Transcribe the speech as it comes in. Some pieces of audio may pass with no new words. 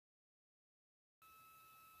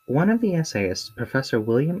One of the essayists, Professor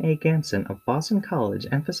William A. Gamson of Boston College,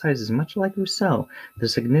 emphasizes, much like Rousseau, the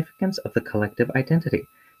significance of the collective identity.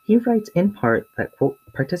 He writes in part that, quote,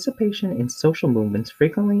 participation in social movements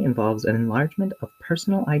frequently involves an enlargement of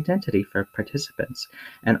personal identity for participants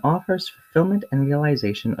and offers fulfillment and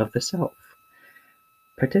realization of the self.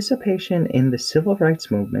 Participation in the civil rights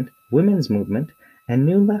movement, women's movement, and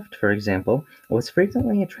New Left, for example, was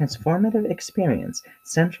frequently a transformative experience,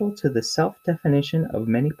 central to the self-definition of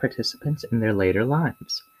many participants in their later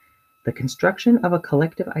lives. The construction of a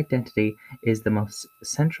collective identity is the most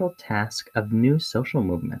central task of new social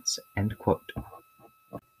movements. End quote.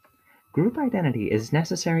 Group identity is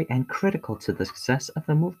necessary and critical to the success of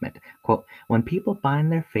the movement. Quote, when people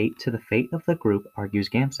bind their fate to the fate of the group, argues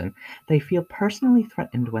Gamson, they feel personally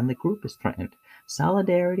threatened when the group is threatened.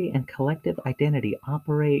 Solidarity and collective identity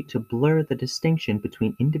operate to blur the distinction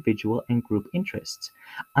between individual and group interests,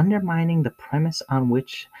 undermining the premise on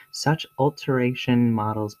which such alteration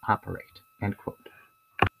models operate. End quote.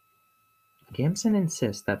 Gamson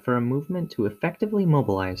insists that for a movement to effectively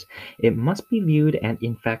mobilize, it must be viewed and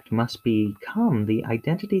in fact must become the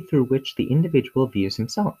identity through which the individual views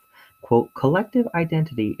himself. Quote, collective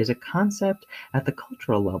identity is a concept at the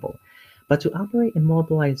cultural level, but to operate in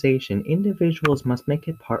mobilization, individuals must make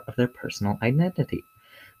it part of their personal identity.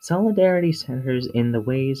 Solidarity centers in the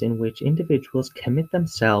ways in which individuals commit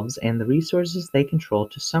themselves and the resources they control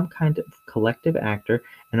to some kind of collective actor,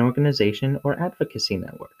 an organization, or advocacy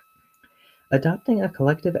network. Adopting a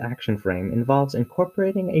collective action frame involves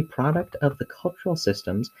incorporating a product of the cultural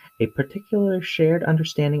systems, a particular shared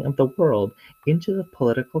understanding of the world, into the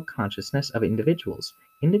political consciousness of individuals.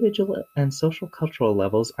 Individual and social cultural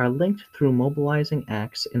levels are linked through mobilizing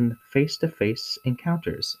acts in face-to-face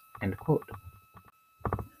encounters. End quote.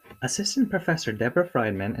 Assistant Professor Deborah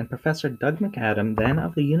Friedman and Professor Doug McAdam, then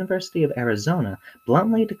of the University of Arizona,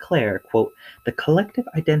 bluntly declare, quote, the collective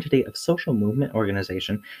identity of social movement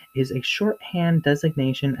organization is a shorthand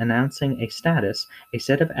designation announcing a status, a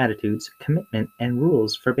set of attitudes, commitment, and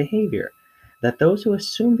rules for behavior that those who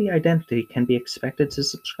assume the identity can be expected to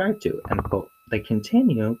subscribe to, end quote. They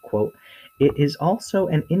continue, quote, it is also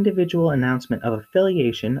an individual announcement of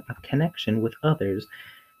affiliation, of connection with others.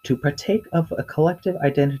 To partake of a collective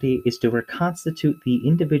identity is to reconstitute the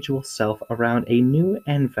individual self around a new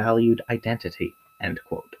and valued identity. End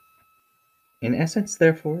quote. In essence,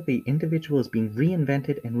 therefore, the individual is being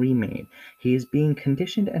reinvented and remade. He is being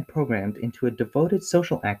conditioned and programmed into a devoted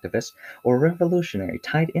social activist or revolutionary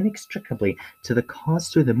tied inextricably to the cause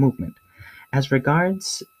through the movement. As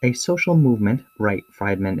regards a social movement, write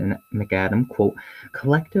Friedman and McAdam, quote,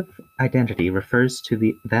 collective identity refers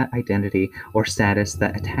to that identity or status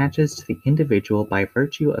that attaches to the individual by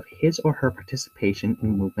virtue of his or her participation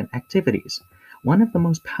in movement activities. One of the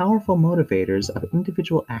most powerful motivators of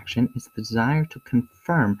individual action is the desire to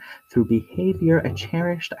confirm through behavior a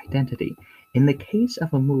cherished identity. In the case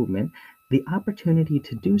of a movement, the opportunity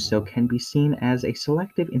to do so can be seen as a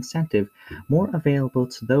selective incentive more available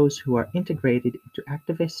to those who are integrated into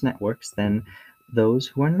activist networks than those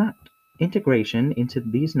who are not. Integration into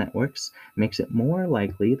these networks makes it more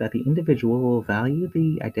likely that the individual will value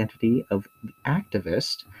the identity of the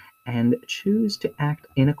activist and choose to act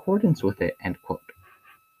in accordance with it, end quote.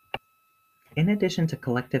 In addition to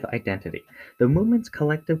collective identity, the movement's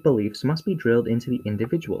collective beliefs must be drilled into the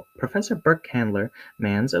individual. Professor Bert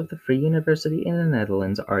Candler-Mans of the Free University in the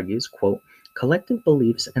Netherlands argues, quote, collective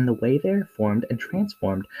beliefs and the way they are formed and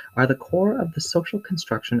transformed are the core of the social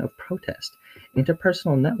construction of protest.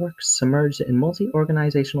 Interpersonal networks submerged in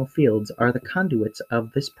multi-organizational fields are the conduits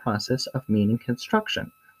of this process of meaning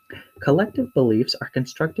construction. Collective beliefs are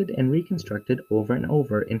constructed and reconstructed over and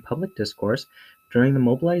over in public discourse, during the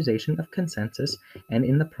mobilization of consensus, and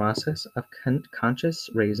in the process of conscious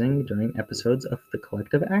raising during episodes of the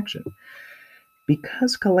collective action.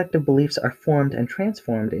 Because collective beliefs are formed and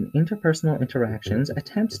transformed in interpersonal interactions,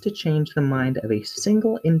 attempts to change the mind of a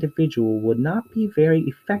single individual would not be very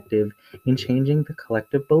effective in changing the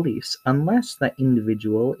collective beliefs unless that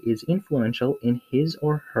individual is influential in his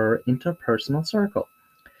or her interpersonal circle.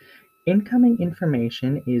 Incoming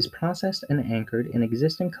information is processed and anchored in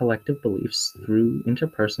existing collective beliefs through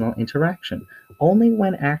interpersonal interaction. Only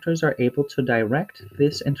when actors are able to direct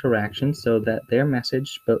this interaction so that their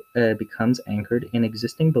message becomes anchored in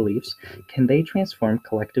existing beliefs can they transform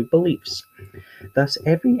collective beliefs. Thus,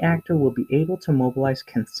 every actor will be able to mobilize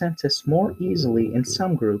consensus more easily in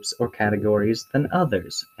some groups or categories than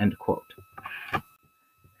others. End quote.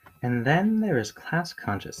 And then there is class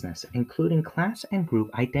consciousness, including class and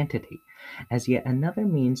group identity, as yet another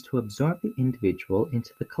means to absorb the individual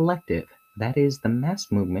into the collective, that is, the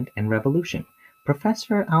mass movement and revolution.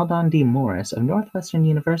 Professor Aldon D. Morris of Northwestern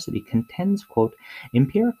University contends, quote,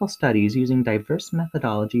 empirical studies using diverse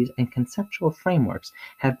methodologies and conceptual frameworks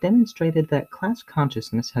have demonstrated that class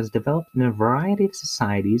consciousness has developed in a variety of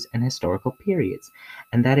societies and historical periods,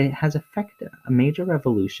 and that it has affected major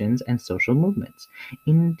revolutions and social movements.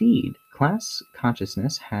 Indeed, class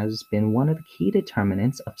consciousness has been one of the key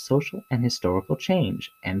determinants of social and historical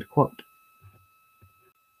change, end quote.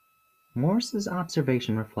 Morris's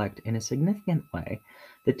observations reflect in a significant way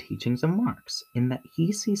the teachings of Marx, in that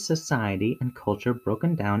he sees society and culture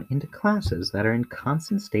broken down into classes that are in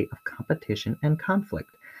constant state of competition and conflict.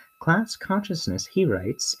 Class consciousness, he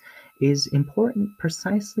writes, is important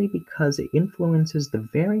precisely because it influences the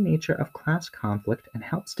very nature of class conflict and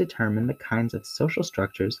helps determine the kinds of social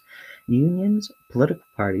structures, unions, political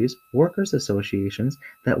parties, workers' associations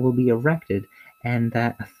that will be erected and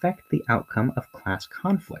that affect the outcome of class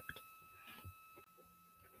conflict.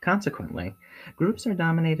 Consequently, groups are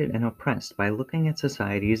dominated and oppressed by looking at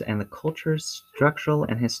societies and the culture's structural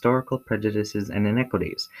and historical prejudices and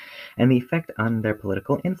inequities, and the effect on their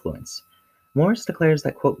political influence. Morris declares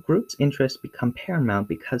that, quote, groups' interests become paramount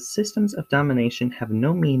because systems of domination have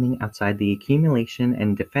no meaning outside the accumulation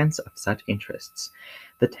and defense of such interests.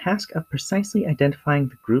 The task of precisely identifying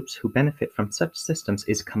the groups who benefit from such systems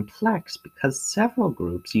is complex because several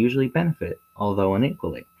groups usually benefit, although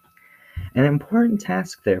unequally. An important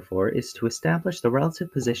task, therefore, is to establish the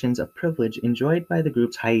relative positions of privilege enjoyed by the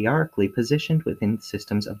groups hierarchically positioned within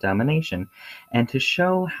systems of domination, and to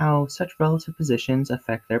show how such relative positions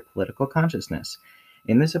affect their political consciousness.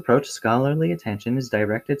 In this approach, scholarly attention is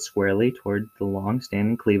directed squarely toward the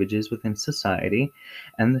long-standing cleavages within society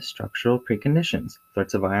and the structural preconditions,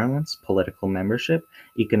 threats of violence, political membership,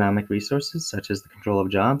 economic resources such as the control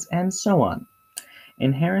of jobs, and so on,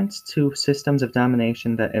 inherent to systems of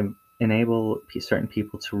domination that enable certain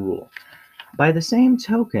people to rule. By the same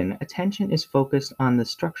token, attention is focused on the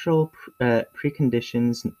structural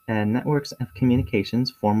preconditions and networks of communications,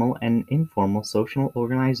 formal and informal social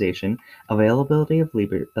organization, availability of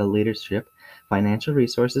leadership, financial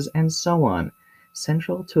resources, and so on,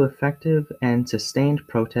 central to effective and sustained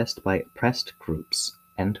protest by oppressed groups.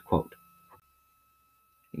 End quote.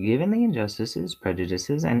 Given the injustices,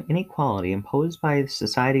 prejudices, and inequality imposed by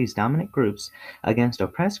society's dominant groups against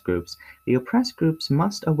oppressed groups, the oppressed groups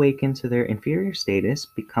must awaken to their inferior status,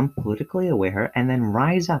 become politically aware, and then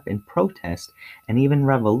rise up in protest and even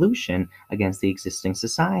revolution against the existing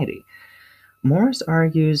society. Morris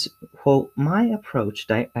argues, quote, my approach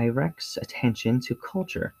directs attention to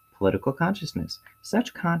culture, political consciousness.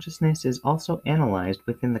 Such consciousness is also analyzed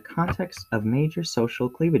within the context of major social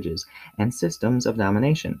cleavages and systems of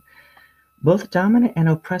domination. Both dominant and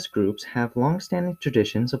oppressed groups have long-standing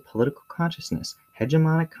traditions of political consciousness.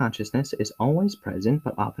 Hegemonic consciousness is always present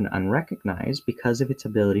but often unrecognized because of its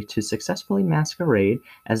ability to successfully masquerade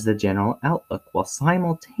as the general outlook while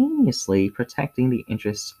simultaneously protecting the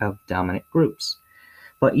interests of dominant groups.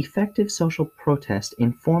 But effective social protest,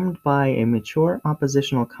 informed by a mature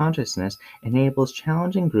oppositional consciousness, enables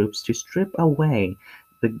challenging groups to strip away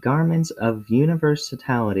the garments of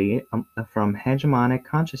universality from hegemonic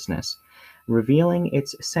consciousness, revealing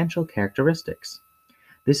its essential characteristics.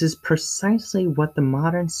 This is precisely what the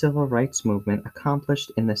modern civil rights movement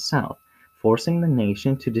accomplished in the South, forcing the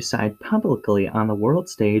nation to decide publicly on the world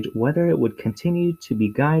stage whether it would continue to be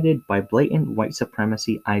guided by blatant white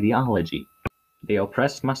supremacy ideology. The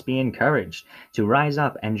oppressed must be encouraged to rise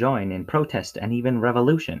up and join in protest and even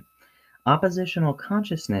revolution. Oppositional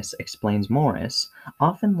consciousness, explains Morris,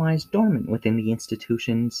 often lies dormant within the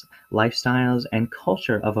institutions, lifestyles, and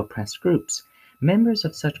culture of oppressed groups. Members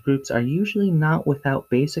of such groups are usually not without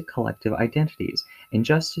basic collective identities,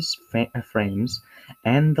 injustice frames,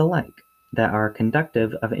 and the like, that are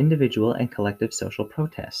conductive of individual and collective social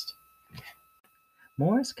protest.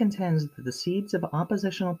 Morris contends that the seeds of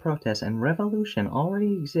oppositional protest and revolution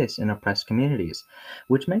already exist in oppressed communities,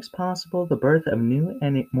 which makes possible the birth of new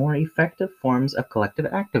and more effective forms of collective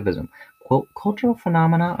activism. Quote, cultural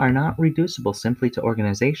phenomena are not reducible simply to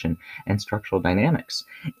organization and structural dynamics.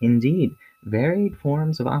 Indeed, varied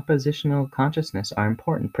forms of oppositional consciousness are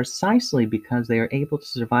important precisely because they are able to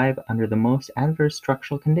survive under the most adverse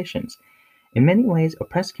structural conditions. In many ways,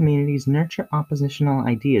 oppressed communities nurture oppositional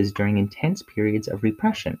ideas during intense periods of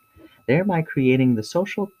repression, thereby creating the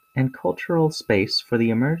social and cultural space for the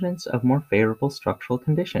emergence of more favorable structural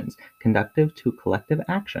conditions, conducive to collective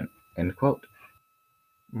action. End quote.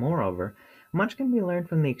 Moreover, much can be learned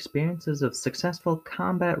from the experiences of successful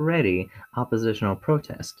combat-ready oppositional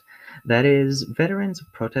protest, that is, veterans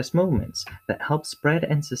of protest movements, that help spread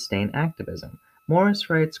and sustain activism. Morris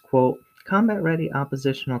writes, quote, Combat-ready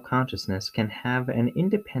oppositional consciousness can have an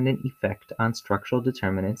independent effect on structural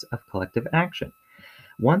determinants of collective action.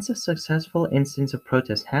 Once a successful instance of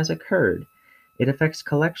protest has occurred, it affects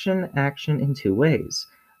collection action in two ways.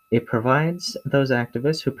 It provides those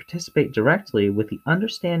activists who participate directly with the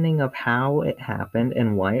understanding of how it happened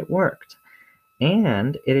and why it worked,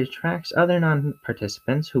 and it attracts other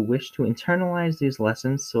non-participants who wish to internalize these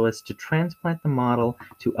lessons so as to transplant the model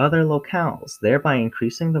to other locales, thereby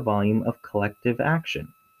increasing the volume of collective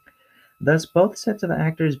action. Thus, both sets of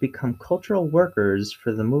actors become cultural workers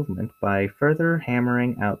for the movement by further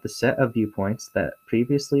hammering out the set of viewpoints that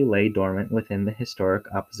previously lay dormant within the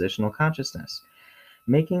historic oppositional consciousness,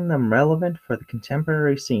 making them relevant for the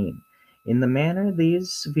contemporary scene. In the manner,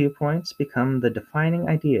 these viewpoints become the defining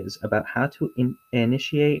ideas about how to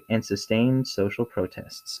initiate and sustain social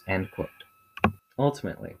protests. End quote.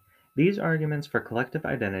 Ultimately, these arguments for collective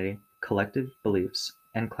identity, collective beliefs,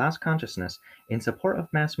 and class consciousness in support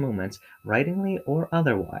of mass movements, writingly or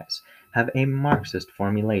otherwise, have a Marxist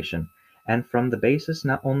formulation, and form the basis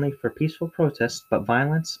not only for peaceful protests but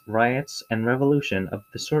violence, riots, and revolution of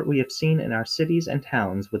the sort we have seen in our cities and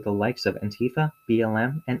towns with the likes of Antifa,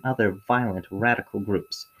 BLM, and other violent radical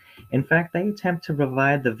groups. In fact, they attempt to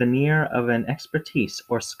provide the veneer of an expertise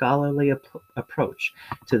or scholarly approach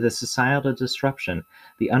to the societal disruption,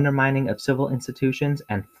 the undermining of civil institutions,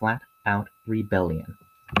 and flat-out rebellion.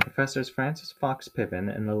 Professors Francis Fox Pippin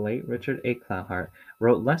and the late Richard A. Klauhart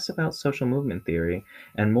wrote less about social movement theory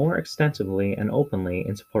and more extensively and openly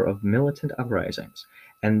in support of militant uprisings,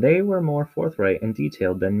 and they were more forthright and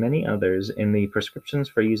detailed than many others in the prescriptions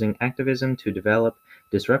for using activism to develop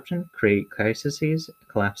disruption, create crises,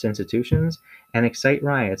 collapse institutions, and excite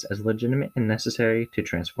riots as legitimate and necessary to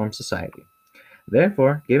transform society.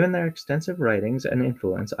 Therefore, given their extensive writings and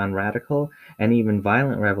influence on radical and even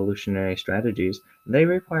violent revolutionary strategies, they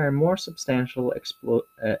require more substantial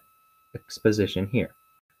exposition here.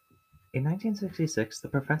 In 1966, the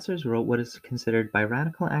professors wrote what is considered by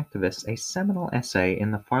radical activists a seminal essay in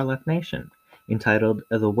the far-left Nation, entitled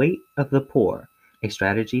 "The Weight of the Poor: A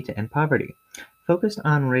Strategy to End Poverty." Focused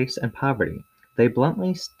on race and poverty, they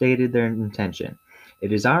bluntly stated their intention: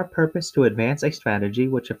 "It is our purpose to advance a strategy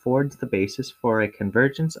which affords the basis for a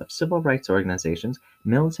convergence of civil rights organizations,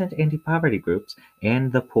 militant anti-poverty groups,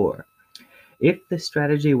 and the poor. If this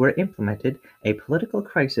strategy were implemented, a political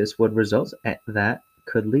crisis would result that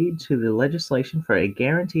could lead to the legislation for a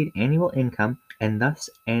guaranteed annual income and thus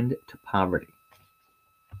end to poverty."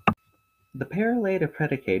 The pair laid a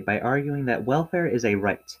predicate by arguing that welfare is a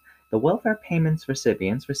right. The welfare payments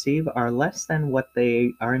recipients receive are less than what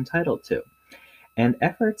they are entitled to, and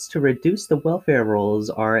efforts to reduce the welfare rolls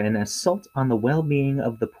are an assault on the well-being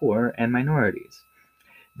of the poor and minorities.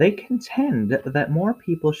 They contend that more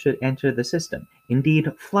people should enter the system,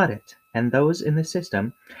 indeed flood it, and those in the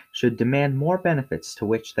system should demand more benefits to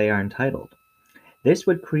which they are entitled. This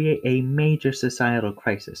would create a major societal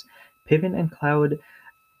crisis. Piven and Cloud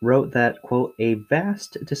wrote that, quote, "A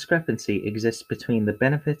vast discrepancy exists between the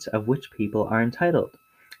benefits of which people are entitled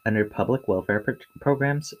under public welfare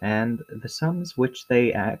programs and the sums which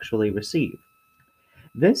they actually receive.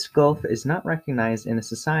 This gulf is not recognized in a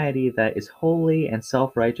society that is wholly and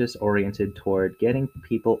self-righteous oriented toward getting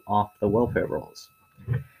people off the welfare rolls.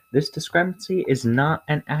 This discrepancy is not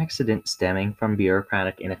an accident stemming from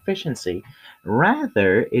bureaucratic inefficiency.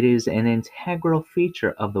 Rather, it is an integral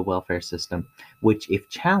feature of the welfare system, which, if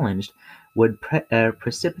challenged, would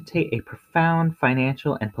precipitate a profound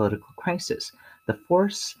financial and political crisis. The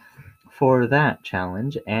force for that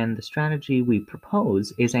challenge and the strategy we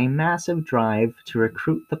propose is a massive drive to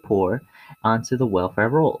recruit the poor onto the welfare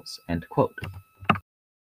rolls." End quote.